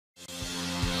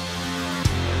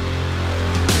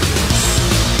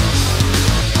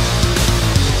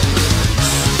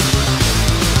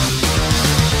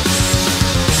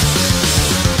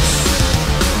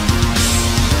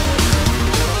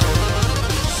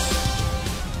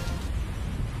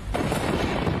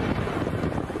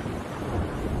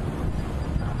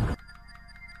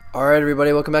Alright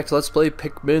everybody, welcome back to Let's Play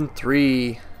Pikmin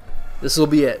 3. This will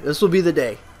be it. This will be the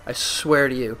day. I swear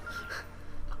to you.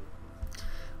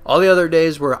 All the other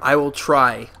days where I will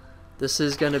try. This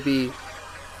is going to be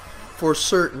for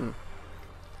certain.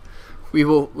 We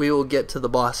will get to the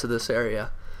boss of this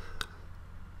area.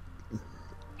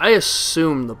 I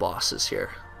assume the boss is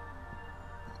here.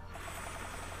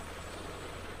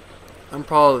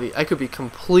 I could be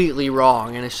completely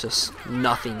wrong and it's just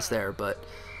nothing's there, but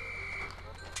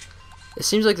it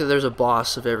seems like that there's a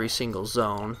boss of every single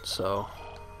zone, so.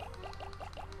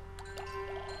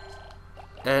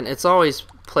 And it's always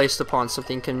placed upon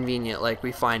something convenient, like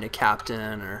we find a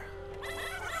captain or,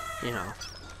 you know.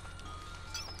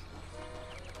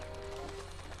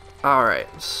 Alright.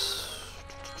 So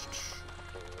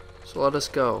let us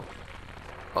go.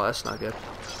 Oh, that's not good.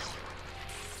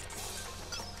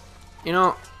 You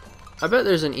know, I bet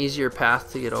there's an easier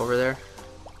path to get over there.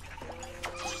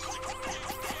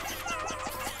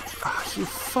 Oh, you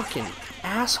fucking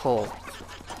asshole.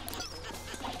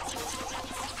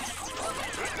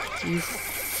 You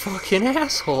fucking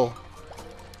asshole.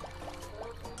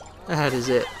 That is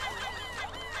it.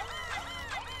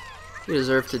 You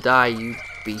deserve to die, you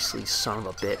beastly son of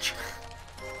a bitch.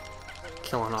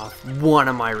 Killing off one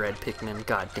of my red Pikmin,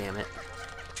 god damn it.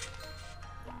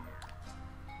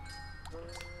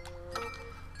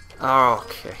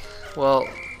 Okay, well,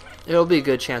 it'll be a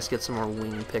good chance to get some more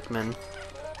winged Pikmin.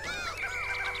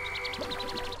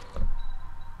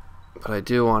 But I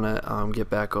do want to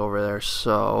get back over there,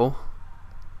 so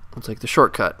I'll take the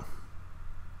shortcut.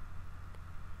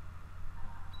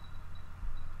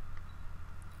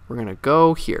 We're gonna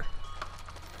go here.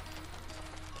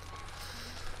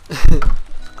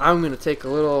 I'm gonna take a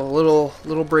little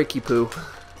breaky poo.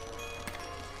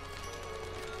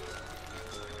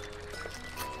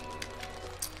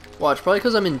 Watch, probably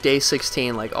because I'm in day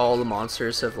 16, like all the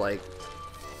monsters have like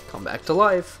come back to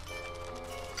life.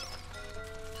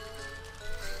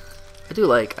 I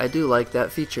do like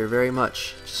that feature very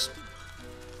much. Just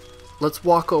let's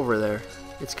walk over there.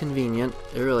 It's convenient.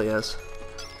 It really is.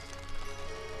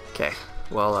 Okay.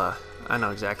 Well, I know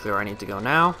exactly where I need to go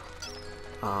now.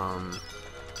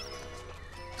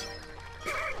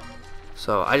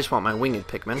 So I just want my winged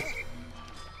Pikmin.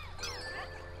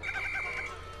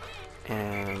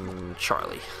 And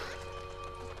Charlie.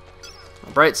 On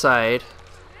the bright side,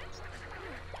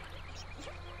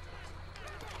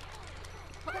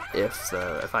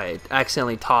 if I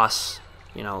accidentally toss,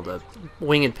 you know, the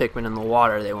winged Pikmin in the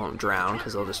water, they won't drown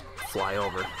because they'll just fly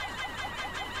over.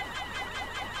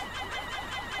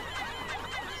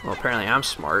 Well, apparently I'm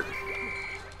smart.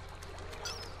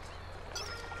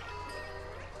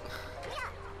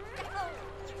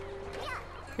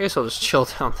 I guess I'll just chill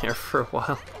down there for a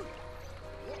while.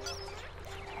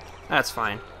 That's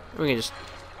fine. We can just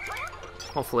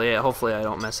hopefully I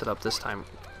don't mess it up this time.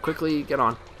 Quickly get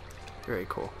on. Very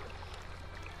cool.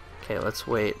 Okay, let's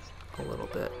wait a little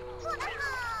bit.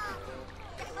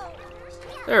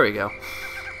 There we go.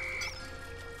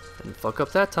 Didn't fuck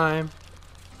up that time.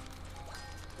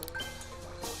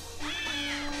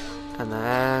 And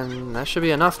then that should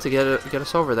be enough to get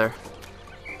us over there.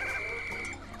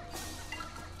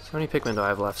 So how many Pikmin do I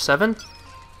have left? 7?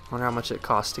 Wonder how much it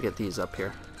costs to get these up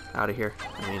here. Out of here.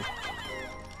 I mean,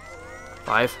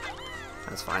 5?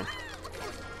 That's fine.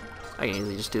 I can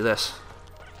easily just do this.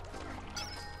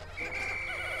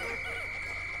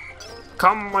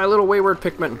 Come, my little wayward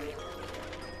Pikmin!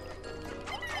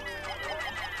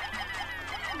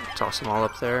 Toss them all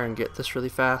up there and get this really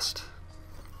fast.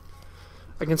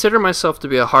 I consider myself to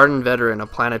be a hardened veteran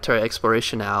of planetary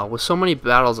exploration now. With so many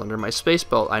battles under my space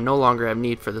belt, I no longer have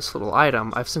need for this little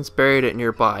item. I've since buried it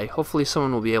nearby. Hopefully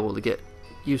someone will be able to get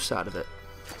use out of it.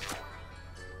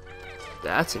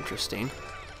 That's interesting.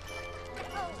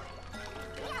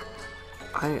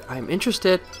 I'm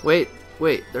interested. Wait,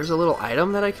 there's a little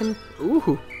item that I can...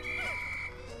 Ooh.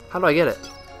 How do I get it?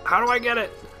 How do I get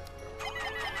it?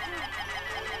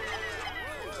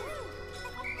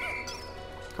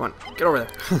 Come on, get over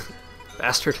there.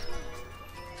 Bastard.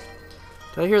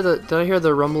 Did I hear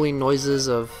the rumbling noises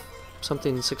of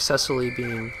something successfully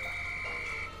being...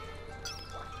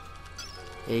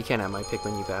 Yeah, you can't have my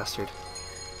Pikmin, you bastard.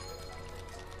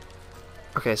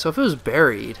 Okay, so if it was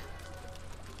buried,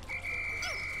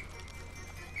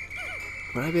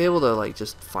 would I be able to, like,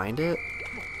 just find it?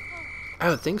 I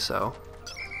would think so.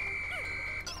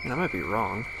 And I might be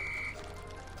wrong.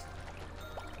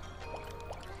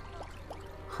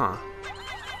 Huh.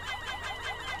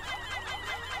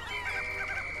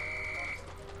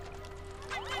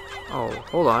 Oh,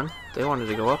 hold on. They wanted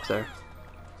to go up there.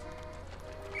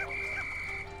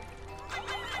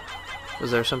 Was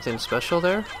there something special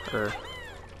there? Or...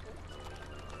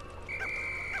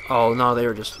 Oh no,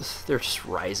 they're just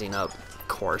rising up, of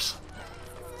course.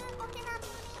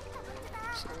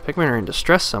 So Pikmin are in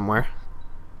distress somewhere.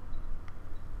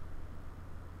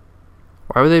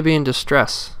 Why would they be in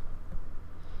distress?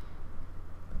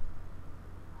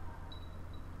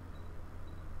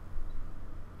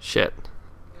 Shit.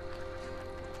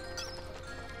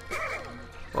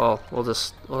 Well,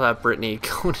 we'll have Brittany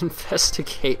go and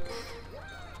investigate.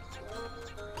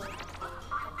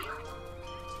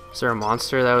 Is there a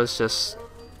monster that was just...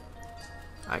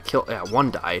 I killed... Yeah,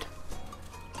 one died.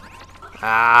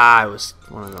 Ah, it was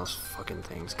one of those fucking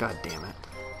things. God damn it.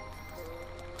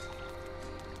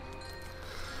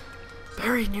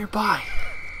 Buried nearby.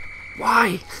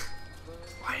 Why?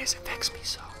 Why does it vex me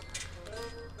so?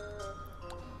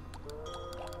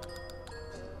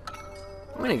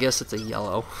 I'm gonna guess it's a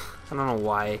yellow. I don't know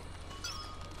why.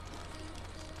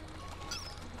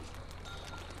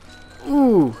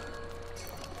 Ooh!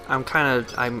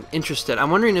 I'm interested.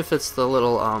 I'm wondering if it's the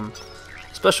little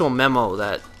special memo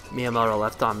that Miyamoto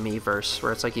left on Miiverse,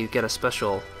 where it's like you get a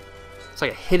special, it's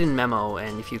like a hidden memo,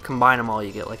 and if you combine them all,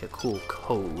 you get like a cool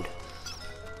code.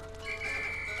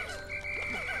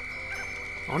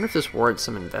 I wonder if this warrants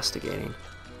some investigating.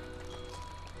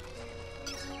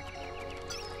 It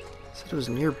said it was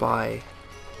nearby.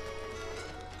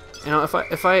 You know, if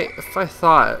I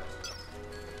thought,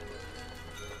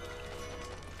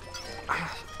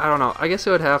 I don't know. I guess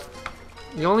it would have.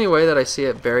 The only way that I see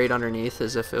it buried underneath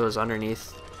is if it was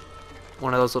underneath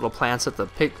one of those little plants that the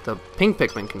pink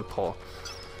Pikmin can pull.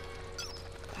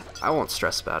 I won't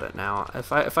stress about it now.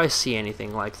 If I see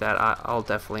anything like that, I'll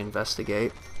definitely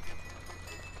investigate.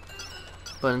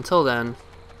 But until then,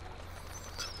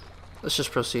 let's just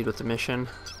proceed with the mission.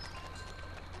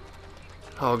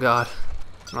 Oh god,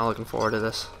 I'm not looking forward to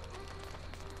this.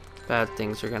 Bad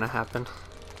things are gonna happen.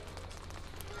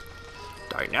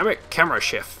 Dynamic camera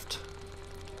shift.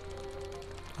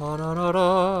 Da, da, da,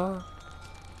 da.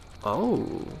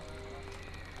 Oh.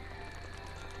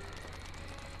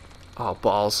 Oh,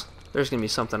 balls. There's gonna be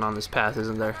something on this path,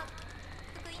 isn't there?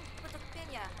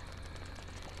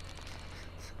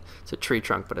 It's a tree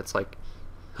trunk, but it's like...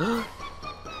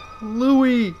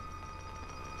 Louie!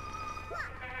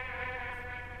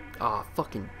 Aw,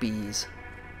 fucking bees.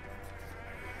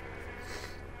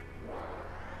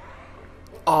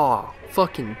 Aw,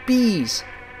 fucking bees!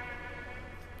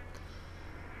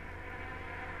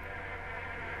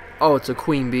 Oh, it's a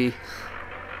queen bee.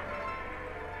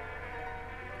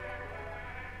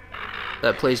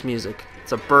 That plays music.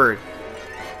 It's a bird.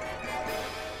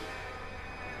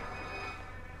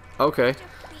 Okay.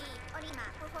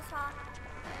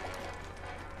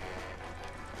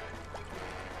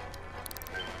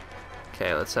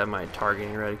 Okay, let's have my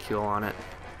targeting reticule on it.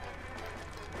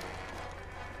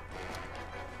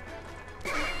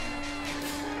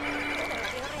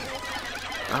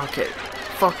 Okay,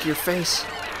 fuck your face.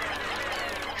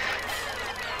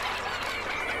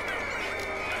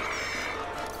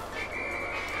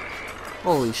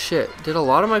 Holy shit, did a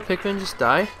lot of my Pikmin just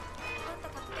die?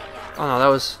 Oh no, that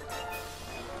was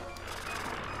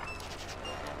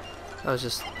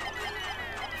just...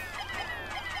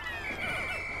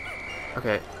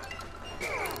 Okay.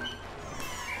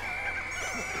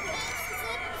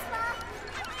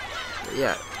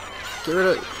 Yeah, get rid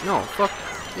of... No, fuck...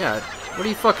 Yeah, what are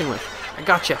you fucking with? I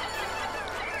gotcha.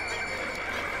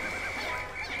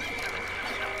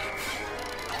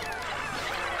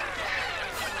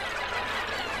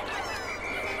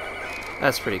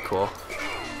 That's pretty cool.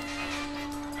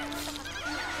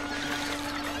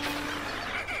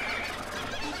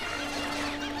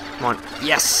 Come on.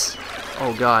 Yes!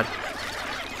 Oh god.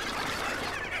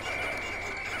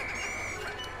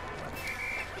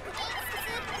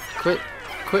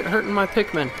 Quit hurting my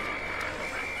Pikmin.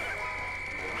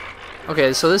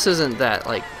 Okay, so this isn't that,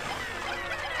 like,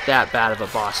 that bad of a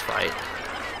boss fight.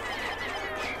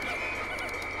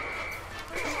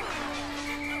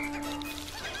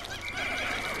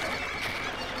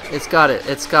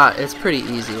 It's pretty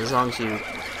easy as long as you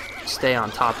stay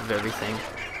on top of everything.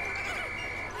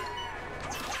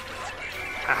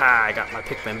 Haha, I got my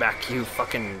Pikmin back, you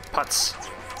fucking putz.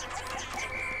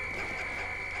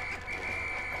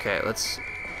 Okay, let's...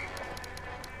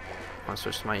 I'll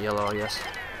switch to my yellow, I guess.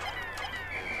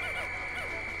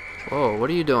 Whoa, what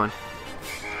are you doing?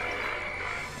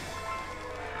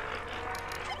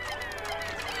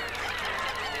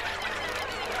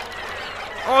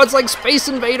 Oh, it's like Space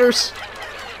Invaders!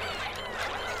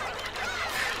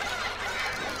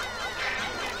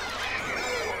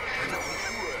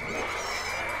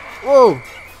 Whoa!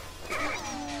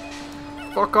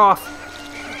 Fuck off!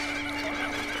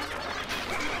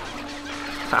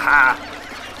 Haha!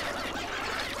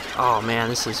 Oh man,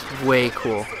 this is way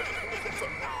cool.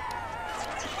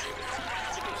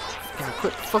 Yeah,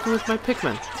 quit fucking with my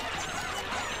Pikmin.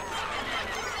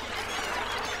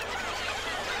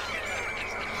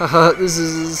 Haha, this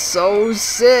is so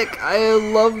sick! I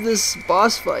love this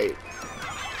boss fight.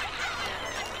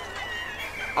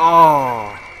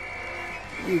 Oh!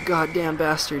 You goddamn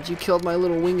bastards, you killed my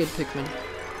little winged Pikmin.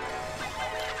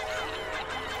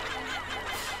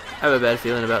 I have a bad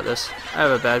feeling about this. I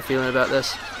have a bad feeling about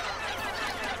this.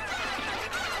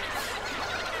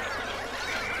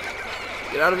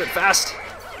 Get out of it fast!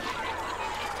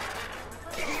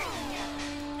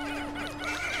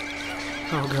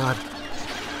 Oh god.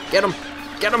 Get him!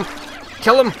 Get him!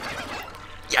 Kill him!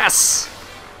 Yes!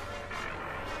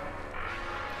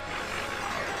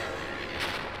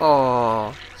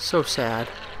 Oh, so sad.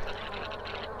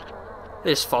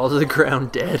 They just fall to the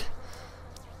ground dead.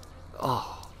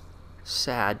 Oh,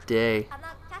 sad day.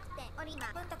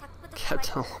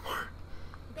 Captain Lamar.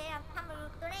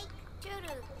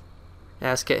 Yeah,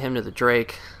 let's get him to the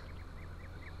Drake.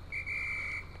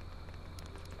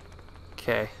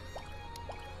 Okay.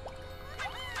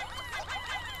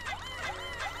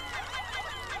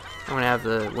 I'm gonna have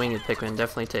the winged Pikmin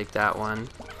definitely take that one.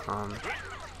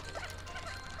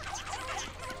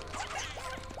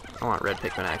 I want red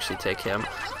Pikmin to actually take him.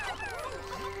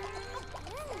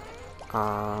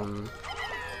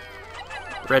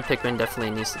 Red Pikmin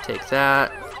definitely needs to take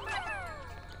that.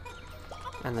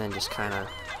 And then just kind of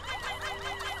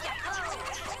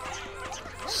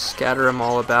scatter them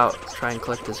all about. Try and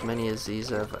collect as many as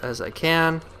these as I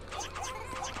can.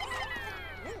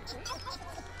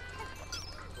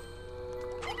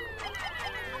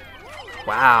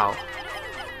 Wow.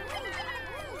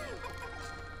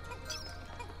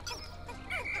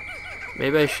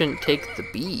 Maybe I shouldn't take the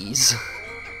bees.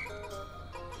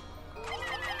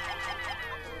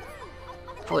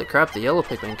 Holy crap, the yellow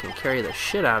Pikmin can carry the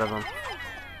shit out of them.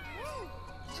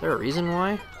 Is there a reason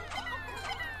why?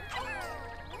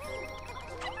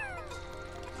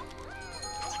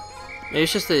 Maybe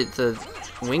it's just the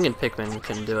winged Pikmin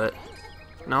couldn't do it.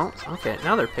 No? Okay,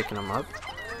 now they're picking them up.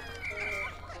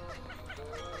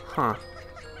 Huh.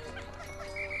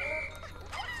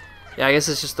 Yeah, I guess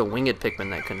it's just the winged Pikmin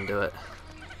that couldn't do it.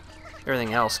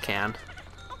 Everything else can.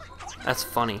 That's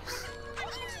funny.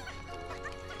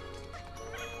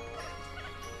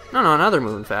 No, now they're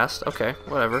moving fast. Okay,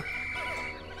 whatever.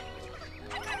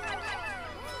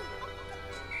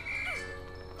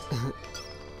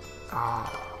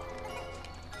 Oh.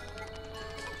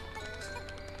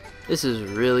 This is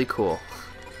really cool.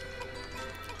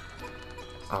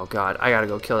 Oh god, I gotta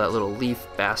go kill that little leaf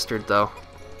bastard though.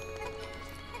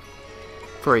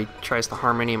 Before he tries to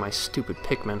harm any of my stupid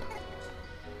Pikmin.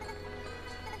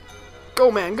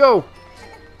 Go man, go!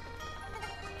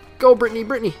 Go Brittany,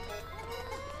 Brittany!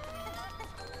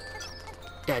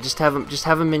 Yeah, just have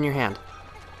him in your hand.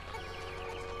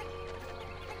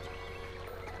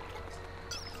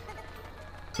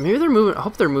 Maybe they're moving. I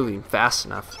hope they're moving fast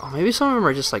enough. Oh, maybe some of them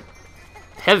are just like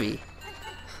heavy.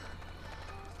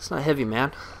 It's not heavy,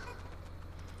 man.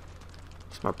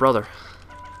 It's my brother.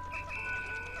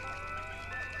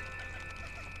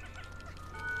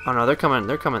 Oh no, they're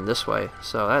coming this way,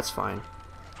 so that's fine.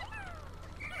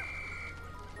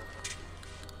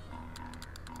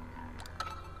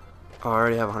 Oh, I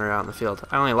already have 100 out in the field.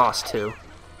 I only lost 2.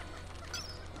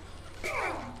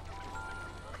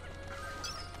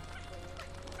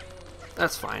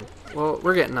 That's fine. Well,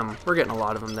 we're getting them. We're getting a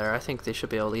lot of them there. I think they should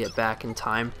be able to get back in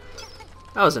time.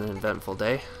 That was an eventful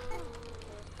day.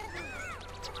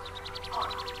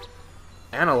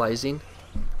 Analyzing.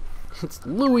 It's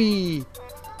Louis.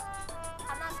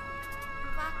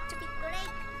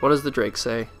 What does the Drake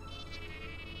say?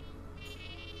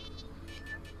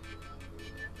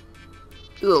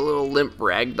 The little limp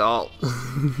ragdoll.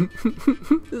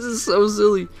 This is so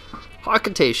silly.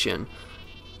 Hawkitation.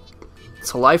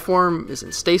 Its life form is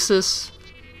in stasis.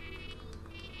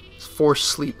 It's forced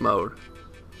sleep mode.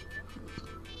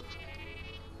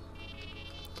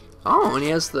 Oh, and he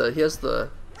has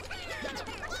the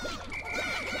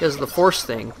force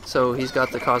thing, so he's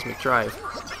got the cosmic drive.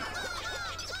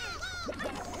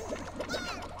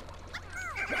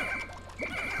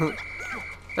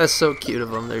 That's so cute of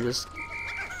them. They're just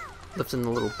lifting the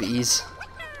little bees.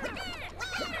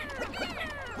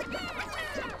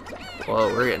 Whoa,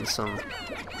 we're getting some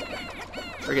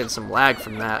lag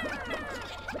from that.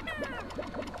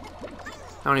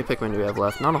 How many Pikmin do we have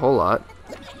left? Not a whole lot.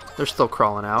 They're still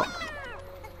crawling out.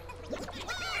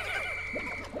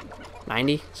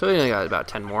 90? So we only got about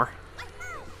 10 more.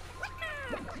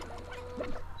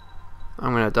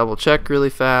 I'm going to double check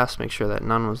really fast, make sure that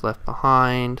none was left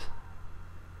behind.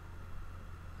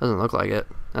 Doesn't look like it.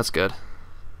 That's good.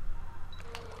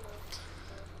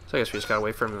 So I guess we just gotta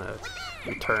wait for him to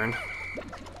return.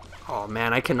 Oh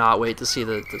man, I cannot wait to see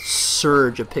the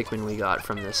surge of Pikmin we got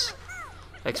from this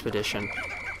expedition.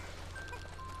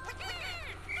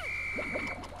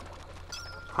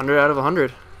 100 out of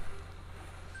 100.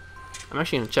 I'm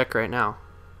actually gonna check right now.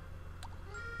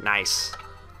 Nice.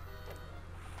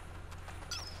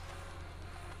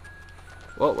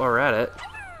 Well, while we're at it,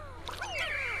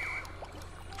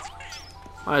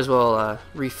 might as well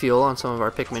refuel on some of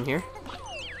our Pikmin here.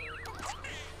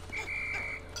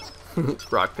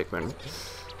 Rock Pikmin.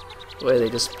 The way they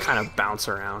just kind of bounce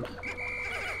around.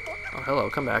 Oh, hello,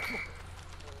 come back.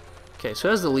 Okay, so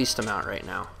who has the least amount right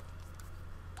now?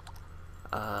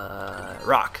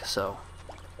 Rock, so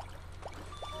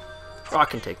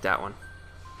Rock can take that one.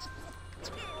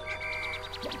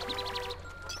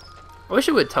 I wish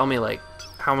it would tell me like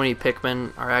how many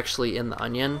Pikmin are actually in the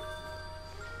onion,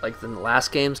 like in the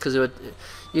last games, because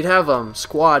you'd have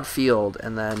squad field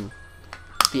and then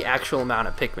the actual amount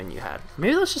of Pikmin you had.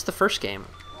 Maybe that's just the first game.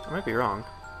 I might be wrong.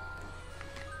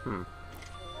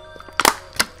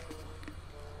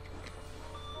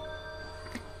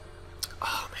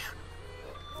 Oh man,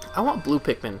 I want blue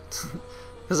Pikmin,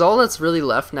 because all that's really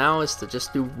left now is to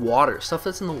just do water, stuff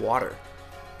that's in the water.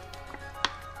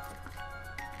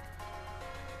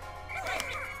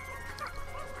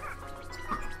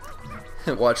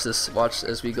 Watch this. Watch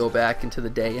as we go back into the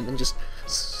day, and then just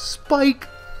spike.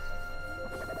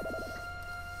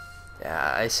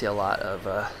 Yeah, I see a lot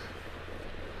of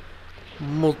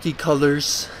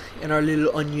multicolors in our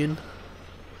little onion.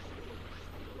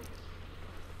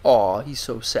 Aw, he's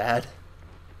so sad.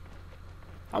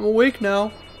 I'm awake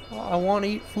now. I want to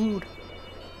eat food.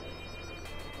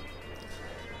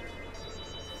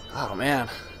 Oh man,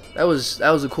 that was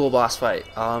a cool boss fight.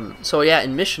 So yeah,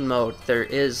 in mission mode there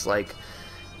is like,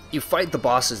 you fight the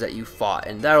bosses that you fought,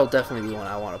 and that'll definitely be one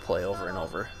I want to play over and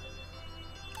over.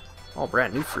 Oh,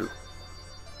 brand new fruit.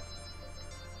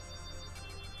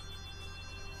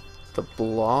 The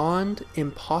Blonde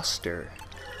Imposter.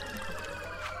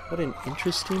 What an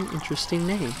interesting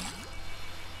name.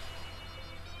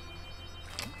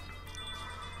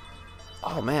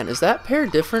 Oh man, is that pear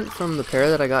different from the pear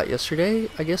that I got yesterday?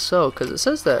 I guess so, because it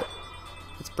says that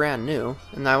it's brand new,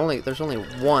 and there's only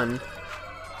one.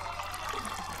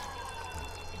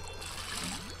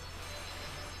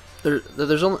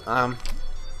 There's only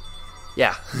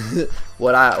yeah.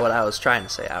 what I was trying to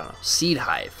say, I don't know. Seed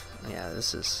hive. Yeah,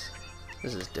 this is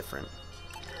different.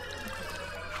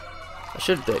 I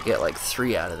should get like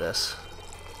 3 out of this.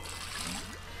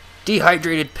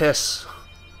 Dehydrated piss.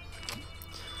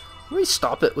 Let me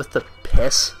stop it with the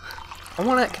piss. Can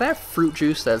I have fruit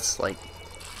juice that's like,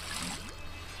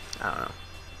 I don't know.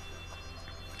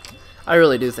 I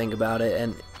really do think about it,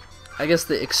 and I guess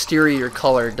the exterior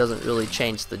color doesn't really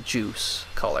change the juice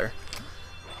color.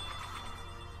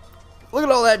 Look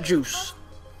at all that juice.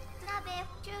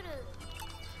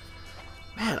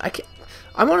 Man,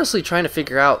 I'm honestly trying to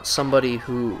figure out somebody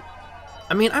who,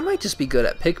 I mean, I might just be good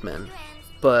at Pikmin,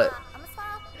 but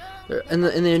in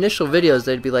the initial videos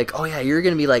they'd be like, oh yeah, you're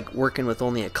gonna be like working with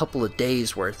only a couple of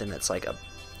days worth, and it's like a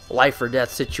life or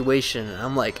death situation, and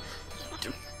I'm like,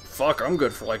 fuck, I'm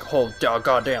good for like a whole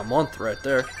goddamn month right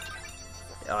there.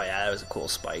 Oh yeah, that was a cool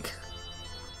spike.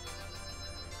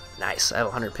 Nice, I have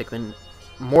 100 Pikmin,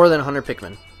 more than 100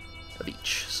 Pikmin of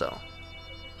each, so.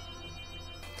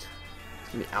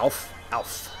 It's gonna be Alf.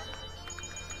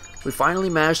 We finally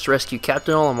managed to rescue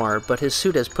Captain Olimar, but his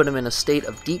suit has put him in a state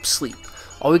of deep sleep.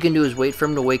 All we can do is wait for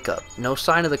him to wake up. No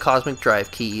sign of the cosmic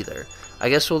drive key either. I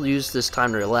guess we'll use this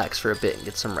time to relax for a bit and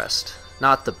get some rest.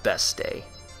 Not the best day.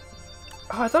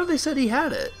 Oh, I thought they said he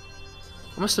had it.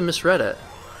 I must have misread it.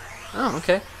 Oh,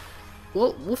 okay.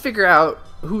 Well, we'll figure out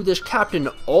who this Captain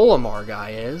Olimar guy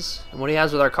is and what he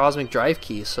has with our cosmic drive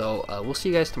key. So we'll see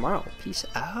you guys tomorrow. Peace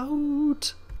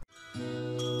out.